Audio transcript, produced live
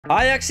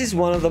Ajax is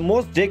one of the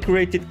most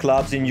decorated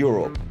clubs in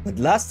Europe, but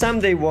last time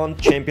they won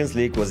Champions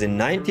League was in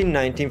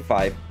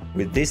 1995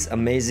 with this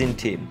amazing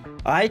team.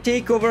 I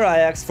take over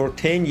Ajax for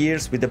 10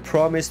 years with the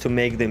promise to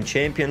make them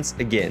champions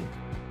again.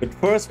 But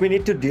first we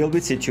need to deal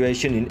with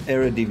situation in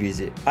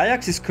Eredivisie.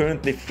 Ajax is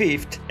currently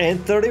 5th and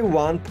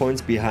 31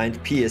 points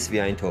behind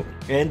PSV Eindhoven.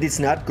 And it's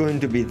not going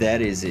to be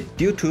that easy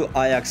due to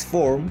Ajax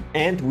form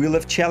and wheel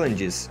of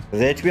challenges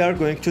that we are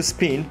going to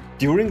spin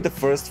during the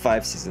first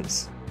 5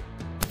 seasons.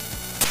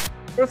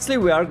 Firstly,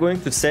 we are going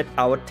to set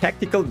our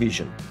tactical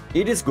vision.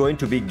 It is going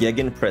to be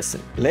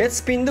gegenpressing. Let's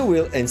spin the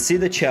wheel and see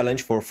the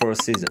challenge for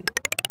first season.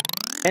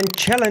 And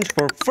challenge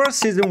for first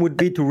season would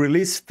be to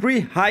release 3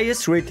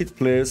 highest rated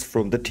players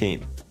from the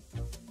team.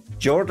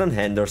 Jordan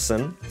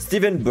Henderson,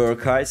 Steven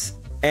Berghuis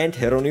and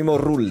Geronimo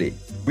Rulli.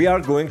 We are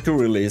going to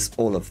release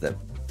all of them.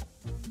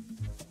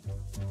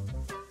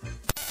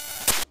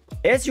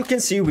 As you can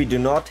see, we do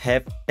not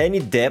have any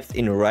depth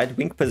in right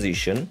wing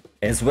position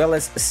as well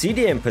as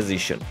CDM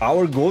position.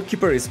 Our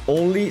goalkeeper is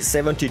only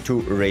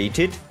 72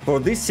 rated. For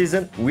this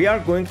season, we are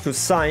going to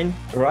sign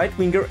right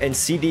winger and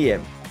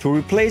CDM to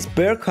replace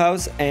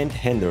Berghuis and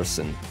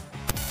Henderson.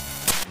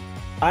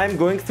 I am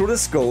going through the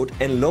scout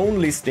and loan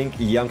listing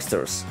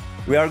youngsters.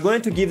 We are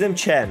going to give them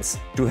chance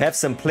to have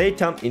some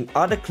playtime in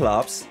other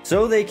clubs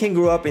so they can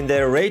grow up in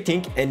their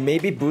rating and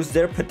maybe boost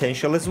their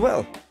potential as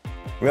well.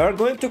 We are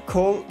going to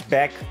call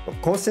back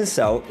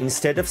Conceição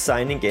instead of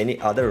signing any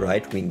other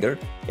right winger,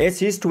 as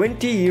he is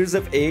 20 years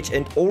of age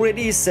and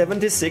already is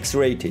 76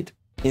 rated.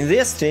 In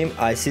this team,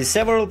 I see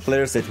several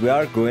players that we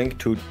are going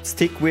to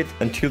stick with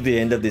until the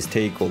end of this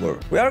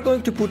takeover. We are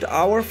going to put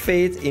our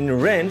faith in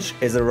Rensch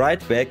as a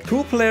right back,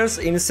 2 players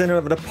in the center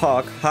of the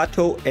park,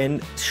 Hato and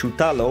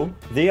Schutalo.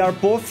 They are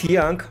both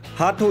young.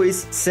 Hato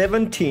is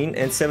 17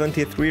 and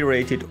 73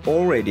 rated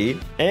already.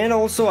 And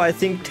also I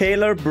think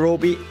Taylor,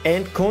 Broby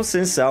and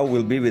Conceição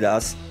will be with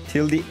us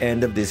till the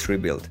end of this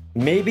rebuild.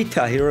 Maybe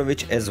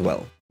Tahirovic as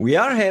well. We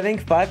are having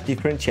 5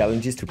 different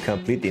challenges to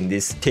complete in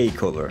this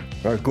takeover.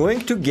 We are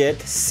going to get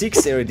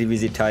 6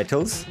 Eredivisie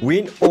titles,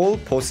 win all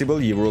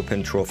possible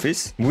European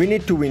trophies. We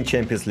need to win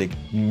Champions League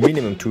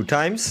minimum 2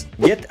 times,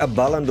 get a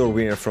Ballon d'Or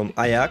winner from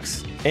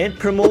Ajax, and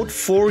promote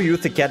 4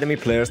 youth academy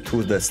players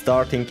to the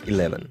starting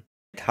 11.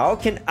 How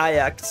can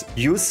Ajax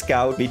use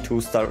scout be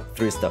 2-star,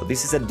 3-star?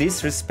 This is a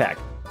disrespect.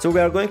 So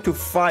we are going to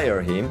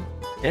fire him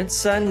and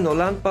sign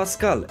Nolan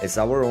Pascal as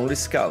our only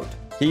scout.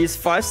 He is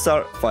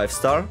 5-star,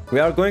 5-star. We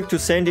are going to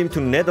send him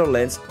to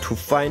Netherlands to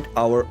find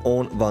our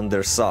own Van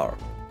der Sar.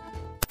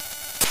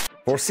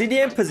 For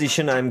CDM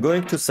position, I am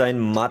going to sign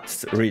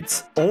Mats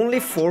Ritz. Only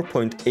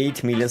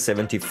 4.8 million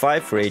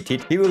 75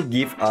 rated. He will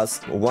give us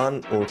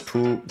 1 or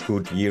 2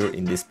 good year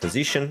in this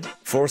position.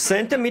 For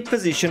center mid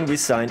position, we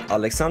signed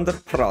Alexander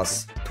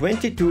Pras.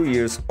 22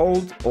 years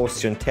old,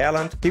 Austrian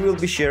talent. He will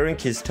be sharing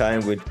his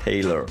time with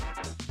Taylor.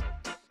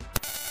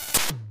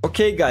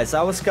 Okay guys,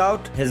 our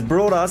scout has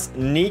brought us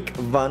Nick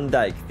van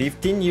Dijk,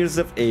 15 years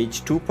of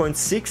age,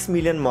 2.6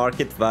 million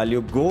market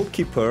value,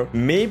 goalkeeper.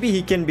 Maybe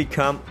he can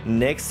become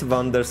next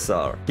Van der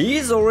Sar. He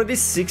is already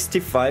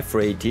 65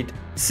 rated,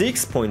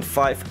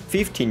 6.5,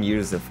 15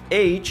 years of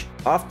age.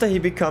 After he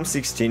becomes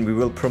 16, we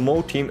will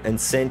promote him and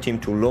send him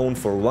to loan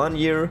for 1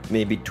 year,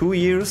 maybe 2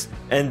 years,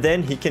 and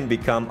then he can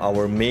become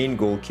our main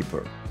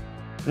goalkeeper.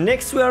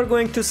 Next we are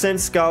going to send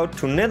scout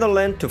to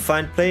Netherlands to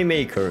find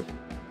playmaker.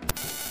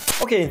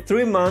 Okay, in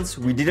 3 months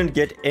we didn't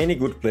get any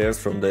good players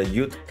from the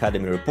Youth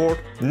Academy report.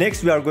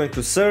 Next we are going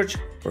to search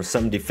for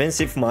some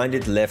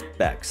defensive-minded left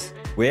backs.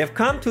 We have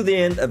come to the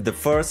end of the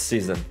first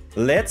season.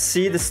 Let's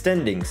see the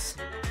standings.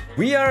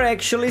 We are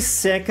actually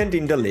second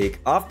in the league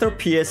after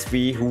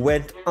PSV, who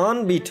went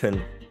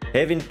unbeaten,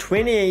 having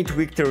 28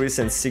 victories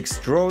and 6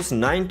 draws,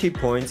 90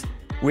 points.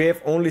 We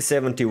have only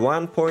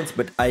 71 points,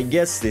 but I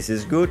guess this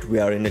is good. We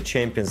are in a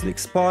Champions League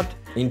spot.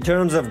 In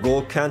terms of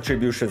goal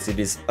contributions, it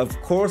is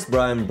of course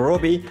Brian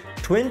Broby,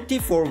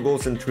 24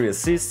 goals and 3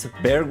 assists.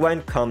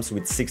 Bergwijn comes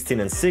with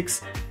 16 and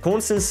 6.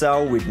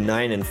 Conceição with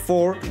 9 and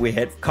 4. We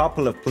had a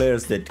couple of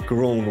players that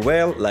grown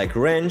well, like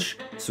Rensch,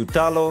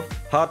 Schutalo,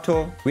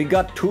 Hato. We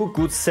got 2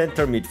 good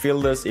center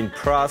midfielders in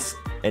Pras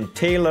and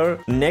Taylor.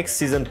 Next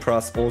season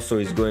Pras also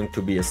is going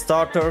to be a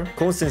starter.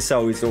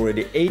 Conceição is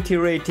already 80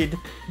 rated,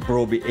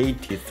 Broby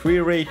 83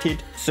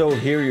 rated. So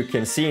here you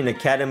can see in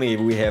academy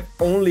we have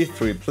only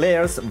 3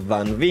 players,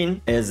 Van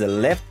Veen as a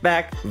left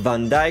back,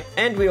 Van Dijk,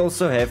 and we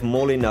also have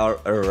Molinar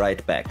a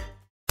right back.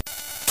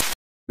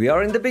 We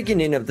are in the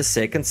beginning of the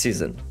second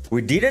season.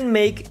 We didn't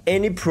make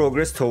any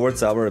progress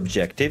towards our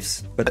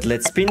objectives, but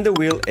let's spin the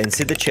wheel and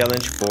see the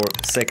challenge for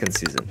second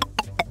season.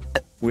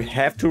 We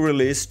have to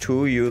release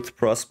 2 youth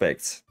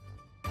prospects.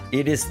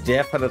 It is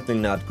definitely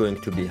not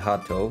going to be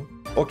Hato.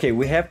 Okay,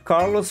 we have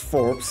Carlos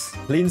Forbes,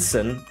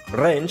 Linssen,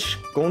 Rensch,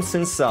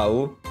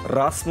 Conceição,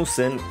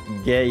 Rasmussen,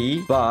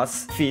 Gay,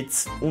 Bas,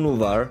 Fitz,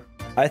 Unuvar.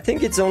 I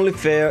think it's only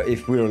fair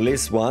if we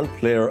release 1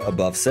 player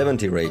above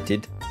 70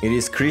 rated. It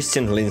is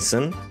Christian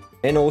Linssen.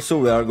 And also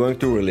we are going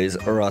to release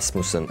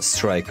Rasmussen,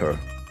 striker.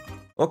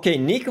 Okay,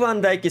 Nick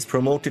Van Dijk is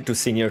promoted to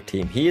senior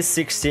team. He is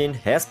 16,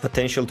 has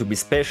potential to be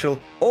special.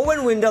 Owen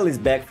Wijndal is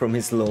back from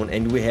his loan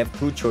and we have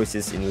two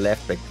choices in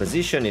left back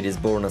position. It is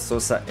Borna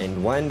Sosa and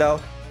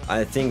Wijndal.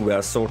 I think we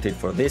are sorted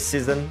for this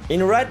season.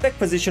 In right back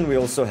position we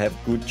also have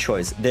good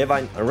choice.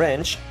 Devine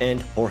Ranch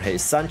and Jorge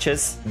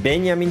Sanchez.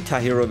 Benjamin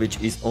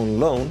Tahirovic is on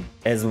loan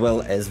as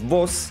well as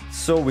Vos,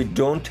 so we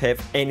don't have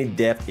any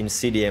depth in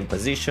CDM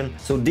position.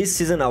 So this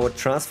season our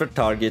transfer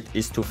target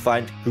is to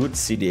find good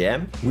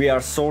CDM. We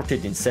are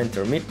sorted in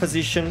center mid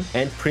position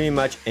and pretty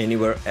much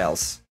anywhere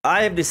else.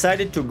 I have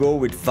decided to go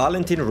with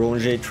Valentin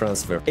Rongier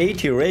transfer.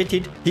 80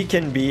 rated, he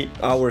can be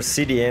our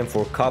CDM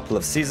for a couple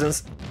of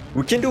seasons.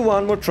 We can do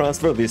one more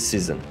transfer this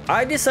season.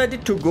 I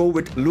decided to go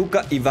with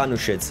Luka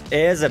Ivanušec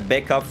as a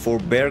backup for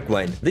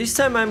Bergwijn. This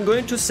time I'm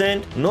going to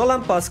send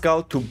Nolan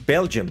Pascal to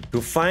Belgium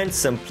to find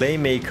some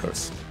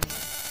playmakers.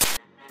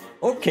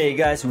 Okay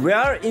guys, we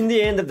are in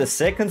the end of the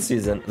second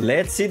season.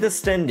 Let's see the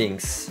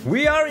standings.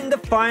 We are in the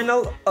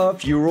final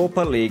of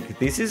Europa League.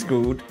 This is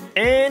good.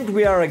 And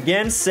we are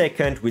again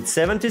second with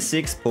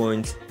 76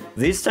 points.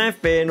 This time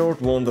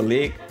Feyenoord won the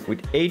league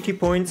with 80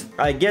 points.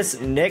 I guess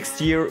next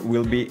year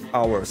will be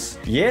ours.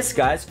 Yes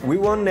guys, we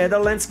won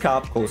Netherlands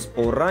Cup cause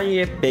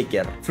Oranje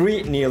Beker.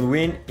 3-0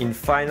 win in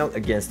final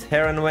against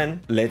Herenveen.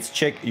 Let's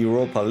check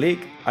Europa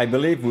League. I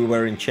believe we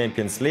were in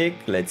Champions League.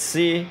 Let's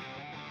see.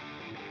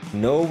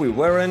 No, we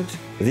weren't.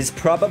 This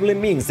probably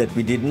means that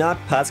we did not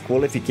pass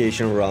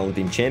qualification round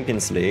in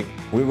Champions League.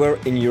 We were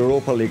in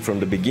Europa League from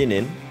the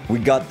beginning. We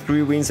got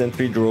 3 wins and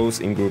 3 draws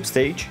in group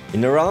stage.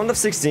 In the round of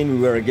 16 we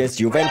were against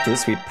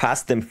Juventus, we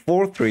passed them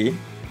 4-3.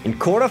 In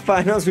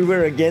quarterfinals we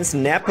were against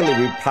Napoli,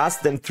 we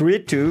passed them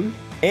 3-2.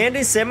 And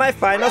in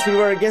semi-finals we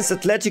were against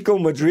Atletico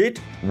Madrid.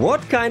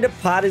 What kind of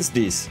pot is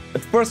this?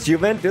 At first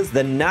Juventus,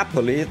 then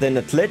Napoli, then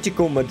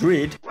Atletico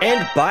Madrid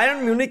and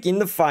Bayern Munich in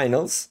the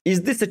finals.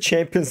 Is this a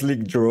Champions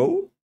League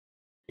draw?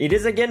 It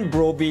is again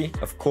Broby,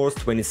 of course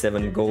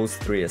 27 goals,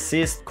 3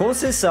 assists.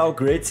 Conceição,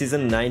 great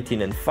season,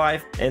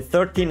 19-5 and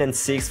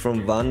 13-6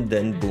 from Van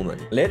den Boomen.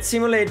 Let's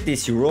simulate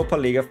this Europa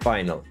League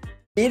final.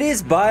 It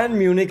is Bayern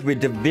Munich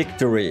with the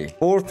victory,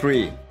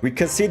 4-3. We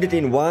conceded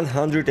in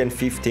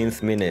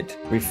 115th minute.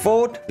 We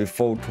fought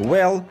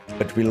well,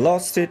 but we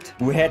lost it.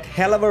 We had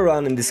hell of a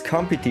run in this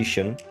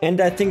competition, and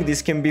I think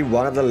this can be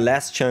one of the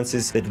last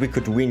chances that we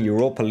could win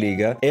Europa League,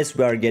 as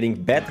we are getting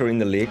better in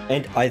the league,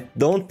 and I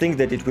don't think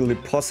that it will be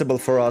possible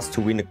for us to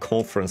win a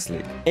Conference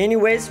League.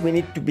 Anyways, we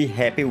need to be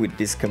happy with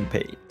this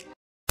campaign.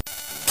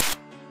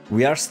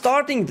 We are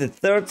starting the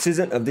third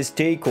season of this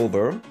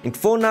takeover, and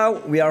for now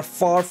we are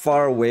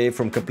far away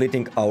from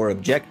completing our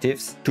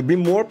objectives. To be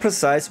more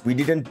precise, we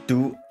didn't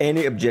do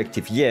any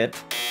objective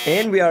yet,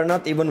 and we are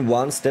not even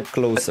one step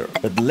closer.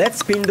 But let's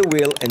spin the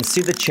wheel and see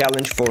the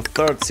challenge for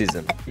third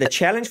season. The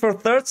challenge for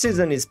third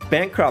season is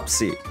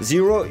bankruptcy,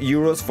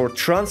 €0 for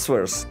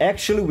transfers.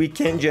 Actually, we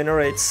can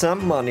generate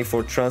some money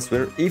for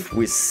transfer if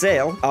we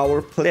sell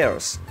our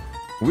players.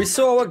 We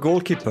saw our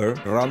goalkeeper,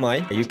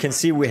 Ramay. You can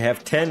see we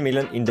have 10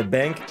 million in the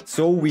bank,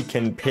 so we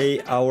can pay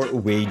our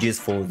wages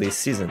for this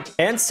season.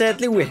 And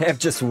sadly, we have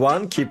just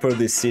one keeper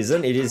this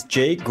season. It is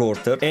Jay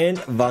Gorter, and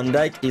Van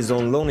Dijk is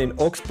on loan in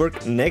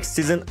Augsburg. Next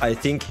season, I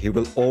think he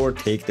will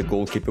overtake the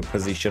goalkeeper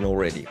position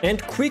already.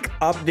 And quick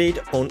update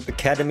on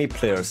academy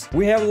players.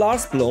 We have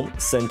Lars Blom,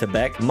 center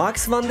back,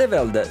 Max van de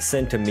Velde,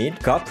 center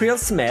mid, Gabriel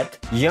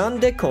Smet, Jan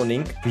de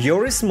Koning,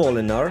 Joris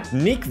Molenaar,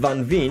 Nick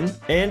van Veen,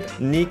 and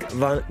Nick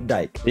van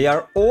Dijk. They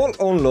are all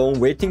on loan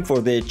waiting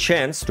for their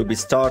chance to be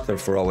starter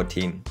for our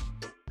team.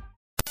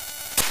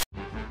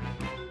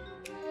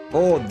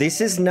 Oh, this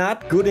is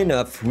not good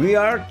enough. We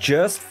are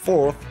just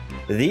 4th.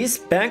 This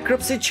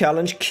bankruptcy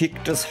challenge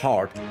kicked us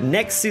hard.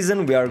 Next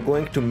season we are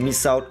going to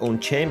miss out on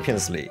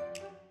Champions League.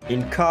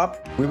 In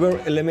Cup, we were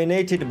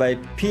eliminated by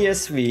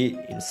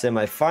PSV in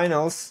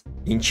semi-finals.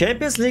 In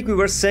Champions League, we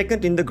were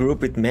second in the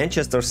group with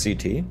Manchester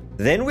City.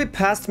 Then we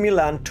passed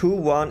Milan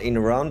 2-1 in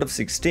round of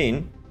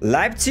 16.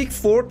 Leipzig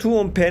 4-2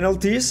 on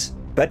penalties,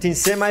 but in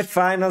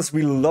semi-finals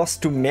we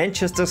lost to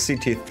Manchester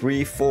City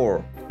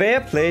 3-4.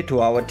 Fair play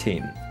to our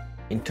team.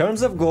 In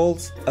terms of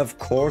goals, of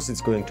course it's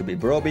going to be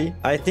Broby.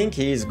 I think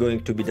he is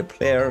going to be the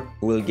player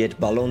who will get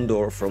Ballon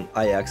d'Or from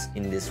Ajax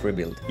in this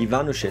rebuild.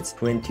 Ivanušec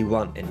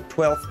 21 and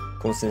 12,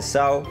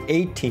 Conceição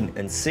 18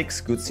 and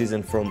 6, good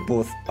season from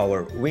both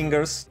our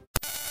wingers.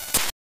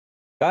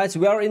 Guys,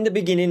 we are in the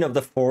beginning of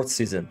the 4th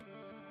season.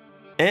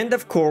 And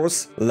of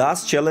course,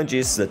 last challenge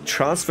is the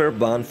transfer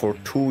ban for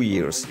 2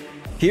 years.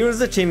 Here is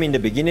the team in the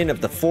beginning of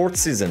the 4th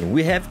season.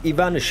 We have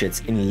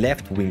Ivanušec in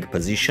left wing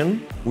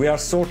position. We are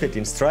sorted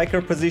in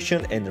striker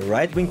position and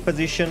right wing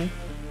position.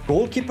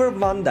 Goalkeeper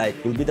Van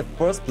Dijk will be the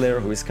first player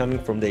who is coming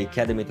from the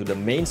academy to the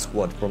main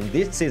squad from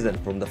this season.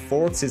 From the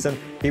 4th season,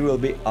 he will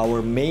be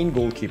our main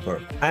goalkeeper.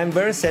 I am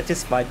very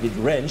satisfied with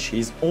Rensch. He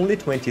is only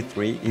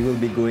 23. He will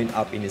be going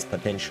up in his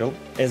potential.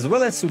 As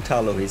well as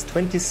Sutalo, he is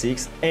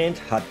 26, and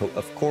Hato,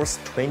 of course,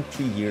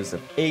 20 years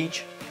of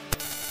age.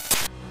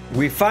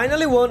 We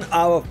finally won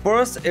our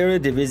first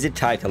Eredivisie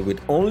title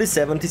with only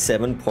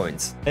 77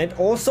 points. And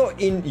also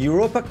in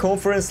Europa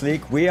Conference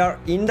League, we are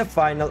in the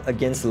final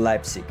against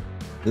Leipzig.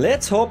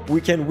 Let's hope we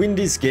can win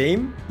this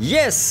game.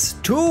 Yes!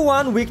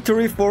 2-1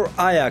 victory for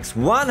Ajax.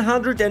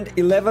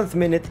 111th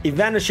minute,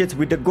 Ivanišec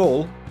with the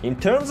goal. In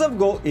terms of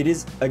goal, it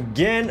is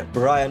again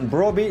Brian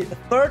Brobbey,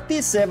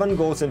 37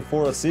 goals and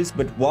 4 assists,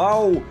 but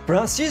wow!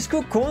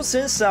 Francisco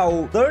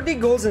Conceição, 30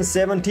 goals and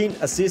 17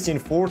 assists in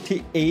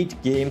 48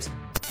 games.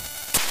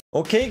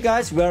 Okay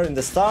guys, we are in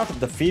the start of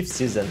the 5th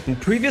season. In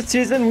previous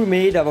season we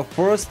made our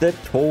first step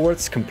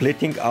towards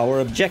completing our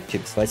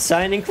objectives by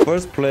signing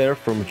first player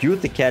from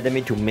youth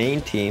academy to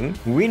main team,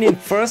 winning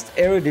first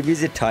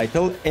Eredivisie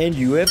title and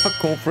UEFA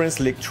Conference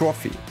League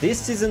trophy. This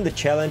season the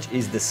challenge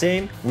is the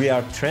same, we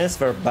are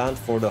transfer banned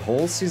for the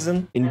whole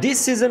season. In this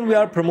season we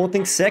are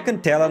promoting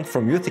second talent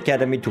from youth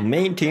academy to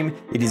main team.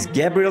 It is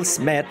Gabriel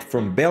Smet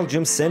from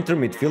Belgium, center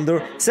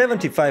midfielder,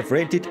 75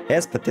 rated,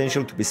 has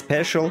potential to be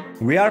special.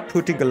 We are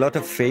putting a lot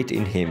of faith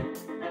in him.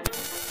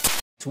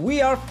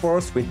 We are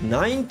first with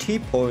 90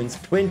 points,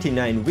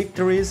 29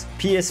 victories.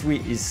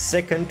 PSV is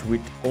second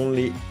with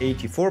only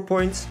 84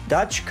 points.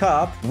 Dutch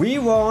Cup, we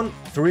won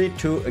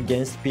 3-2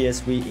 against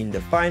PSV in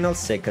the final,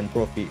 second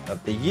trophy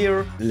of the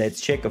year.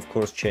 Let's check, of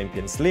course,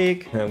 Champions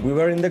League. We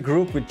were in the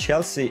group with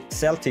Chelsea,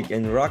 Celtic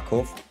and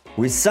Rakov.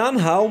 We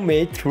somehow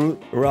made through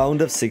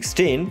round of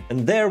 16 and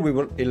there we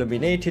were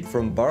eliminated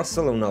from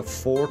Barcelona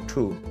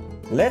 4-2.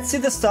 Let's see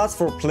the stats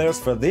for players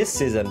for this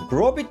season.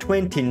 Brobbey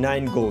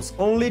 29 goals,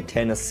 only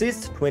 10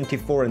 assists,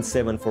 24 and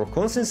 7 for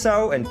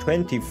Conceição and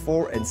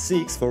 24 and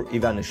 6 for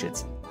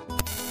Ivanišec.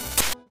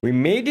 We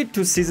made it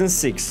to season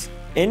 6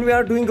 and we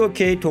are doing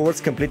okay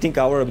towards completing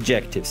our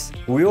objectives.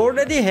 We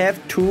already have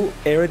 2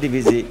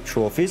 Eredivisie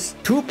trophies,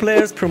 2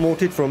 players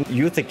promoted from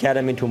youth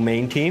academy to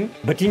main team,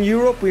 but in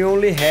Europe we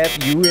only have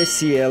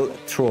USCL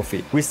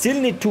trophy. We still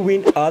need to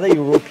win other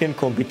European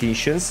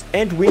competitions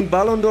and win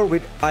Ballon d'Or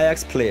with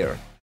Ajax player.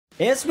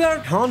 As we are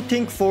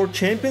hunting for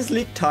Champions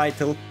League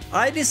title,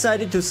 I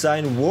decided to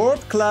sign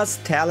world-class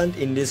talent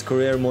in this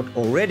career mode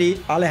already.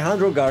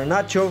 Alejandro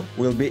Garnacho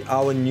will be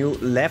our new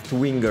left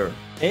winger.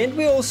 And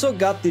we also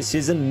got this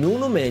season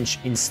Nuno Mendes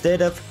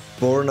instead of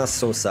Borna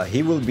Sosa.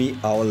 He will be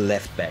our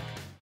left back.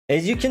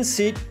 As you can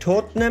see,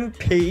 Tottenham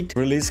paid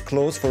release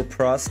clause for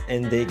Pras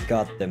and they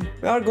got them.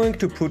 We are going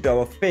to put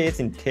our faith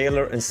in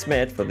Taylor and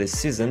Smet for this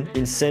season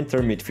in center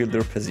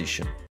midfielder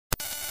position.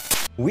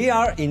 We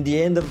are in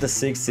the end of the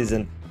 6th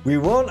season. We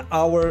won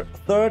our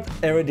 3rd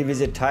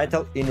Eredivisie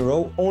title in a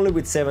row only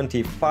with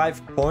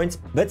 75 points,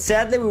 but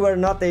sadly we were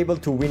not able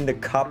to win the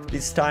cup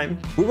this time.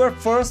 We were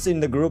first in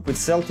the group with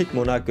Celtic,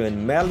 Monaco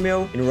and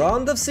Malmö. In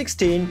round of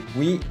 16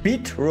 we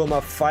beat Roma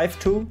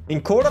 5-2.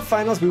 In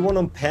quarterfinals we won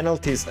on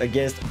penalties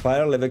against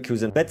Bayer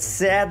Leverkusen, but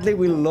sadly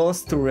we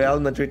lost to Real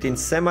Madrid in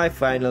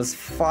semi-finals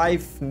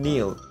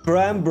 5-0.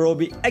 Brian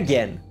Brobbey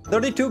again.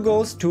 32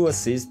 goals, 2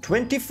 assists,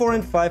 24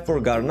 and 5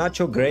 for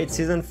Garnacho, great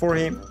season for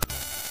him.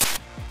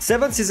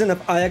 7th season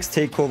of Ajax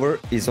Takeover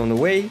is on the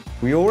way.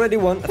 We already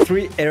won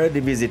 3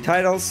 Eredivisie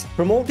titles,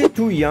 promoted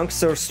 2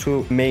 youngsters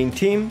to main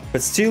team,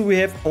 but still we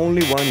have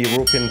only 1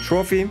 European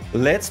trophy.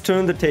 Let's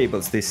turn the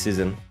tables this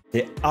season.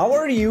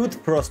 Our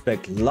youth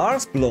prospect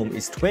Lars Blom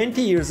is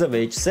 20 years of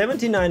age,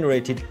 79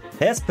 rated,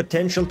 has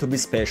potential to be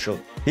special.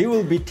 He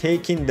will be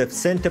taking the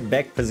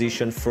center-back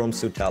position from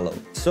Sutalo.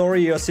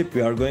 Sorry Josip,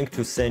 we are going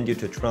to send you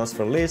to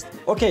transfer list.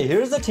 Okay,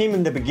 here's the team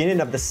in the beginning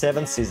of the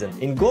 7th season.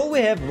 In goal we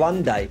have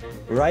Van Dijk,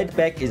 right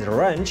back is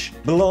Ranch,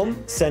 Blom,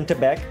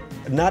 center-back,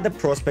 another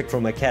prospect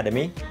from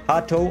academy,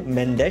 Hato,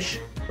 Mendes,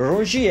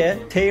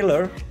 Rongier,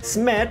 Taylor,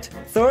 Smet,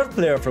 3rd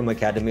player from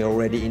academy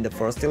already in the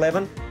first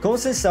 11,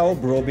 Conceição,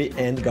 Brobbey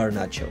and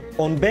Garnacho.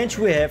 On bench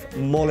we have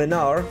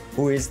Molenaar,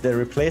 who is the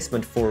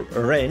replacement for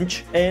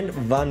Rensch, and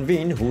Van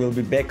Veen, who will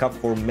be backup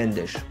for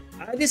Mendes.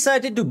 I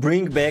decided to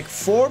bring back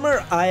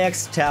former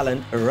Ajax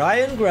talent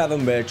Ryan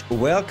Gravenberch.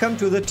 Welcome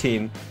to the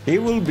team. He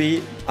will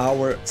be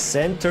our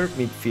center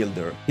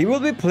midfielder. He will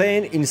be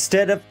playing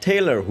instead of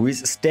Taylor, who is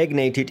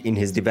stagnated in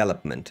his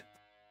development.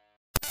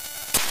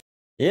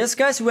 Yes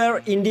guys, we are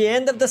in the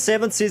end of the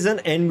 7th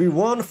season and we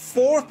won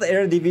 4th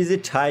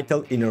Eredivisie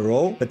title in a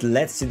row. But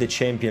let's see the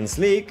Champions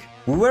League.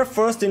 We were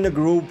first in the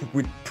group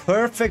with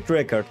perfect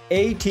record,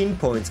 18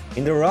 points.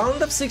 In the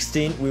round of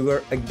 16 we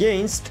were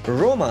against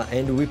Roma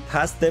and we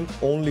passed them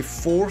only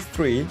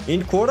 4-3.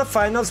 In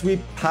quarterfinals we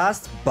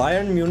passed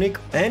Bayern Munich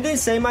and in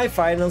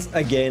semi-finals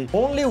again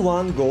only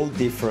 1 goal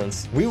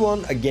difference. We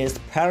won against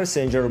Paris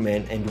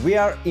Saint-Germain and we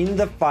are in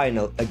the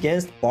final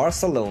against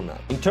Barcelona.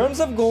 In terms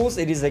of goals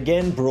it is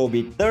again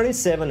Brobbey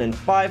 37 and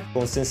 5,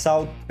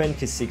 Conceição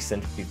 26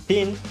 and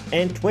 15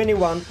 and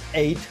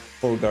 21-8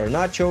 for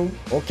Garnacho.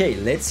 Okay,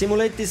 let's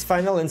simulate this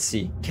final and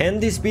see.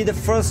 Can this be the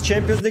first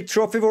Champions League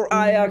trophy for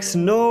Ajax?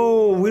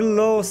 No, we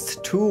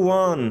lost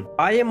 2-1.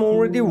 I am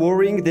already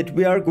worrying that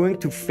we are going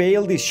to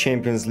fail this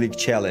Champions League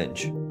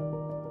challenge.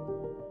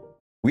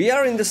 We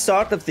are in the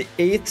start of the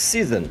 8th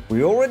season.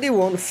 We already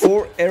won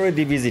 4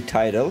 Eredivisie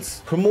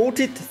titles,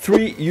 promoted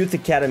 3 Youth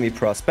Academy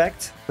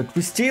prospects, but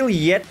we still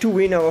yet to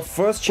win our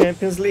first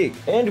Champions League.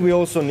 And we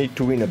also need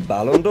to win a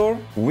Ballon d'Or.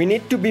 We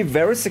need to be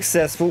very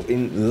successful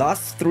in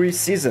last 3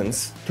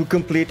 seasons to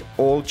complete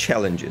all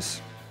challenges.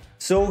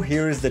 So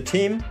here is the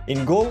team.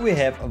 In goal we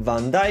have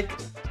Van Dijk,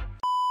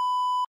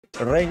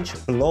 Range,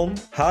 Blom,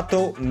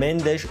 Hato,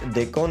 Mendes,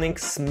 De Koning,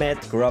 Smet,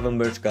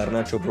 Gravenberch,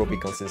 Garnacho, Brobbey,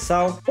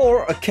 Conceição.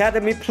 4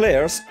 academy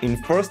players in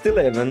first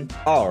 11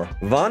 are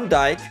Van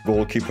Dijk,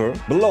 goalkeeper,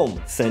 Blom,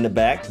 centre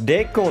back,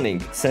 De Koning,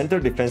 center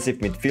defensive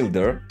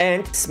midfielder,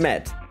 and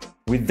Smet.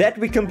 With that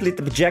we complete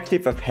the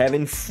objective of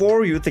having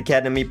 4 youth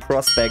academy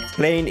prospects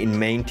playing in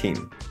main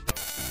team.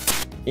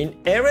 In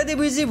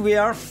Eredivisie we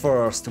are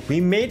first.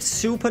 We made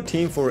super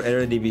team for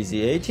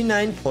Eredivisie,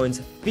 89 points,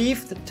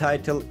 5th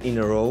title in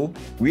a row.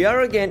 We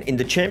are again in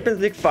the Champions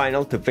League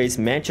final to face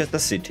Manchester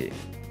City.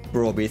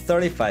 Brobbey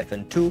 35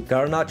 and 2,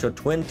 Garnacho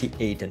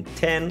 28 and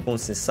 10,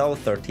 Conceição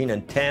 13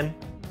 and 10.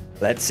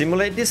 Let's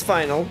simulate this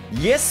final.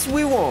 Yes,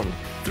 we won!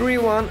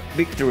 3-1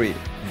 victory.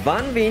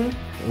 Van Veen,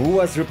 who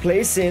was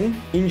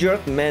replacing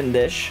injured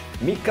Mendes,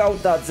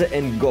 Mikautadze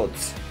and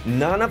Götze.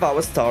 None of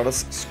our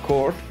starters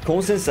scored.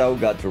 Conceição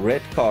got a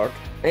red card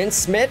and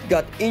Smet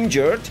got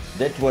injured.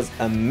 That was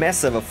a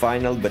mess of a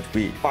final, but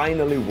we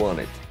finally won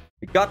it.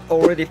 We got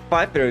already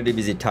 5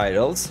 Eredivisie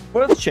titles,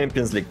 first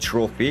Champions League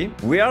trophy.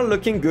 We are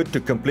looking good to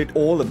complete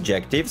all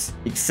objectives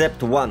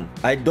except one.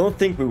 I don't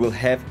think we will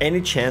have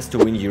any chance to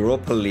win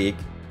Europa League.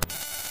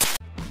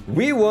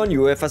 We won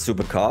UEFA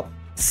Super Cup,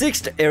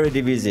 6th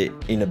Eredivisie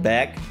in a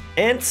bag,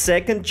 and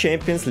 2nd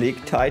Champions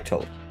League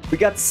title. We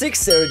got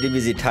 6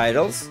 Eredivisie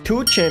titles,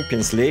 2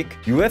 Champions League,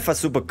 UEFA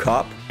Super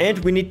Cup, and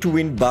we need to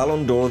win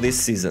Ballon d'Or this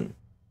season.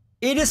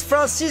 It is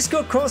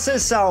Francisco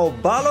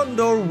Conceição, Ballon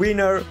d'Or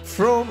winner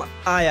from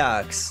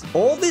Ajax.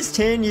 All these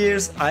 10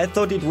 years I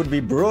thought it would be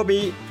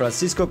Brobbey,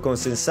 Francisco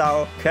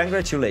Conceição.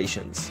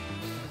 Congratulations.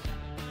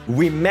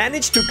 We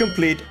managed to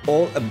complete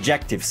all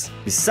objectives,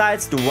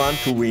 besides the one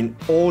to win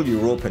all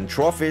European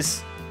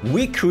trophies.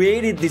 We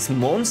created this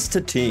monster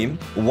team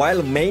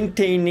while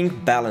maintaining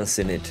balance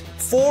in it.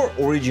 4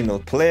 original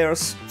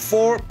players,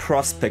 4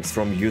 prospects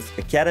from Youth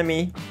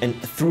Academy, and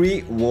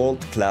 3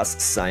 world-class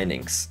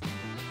signings.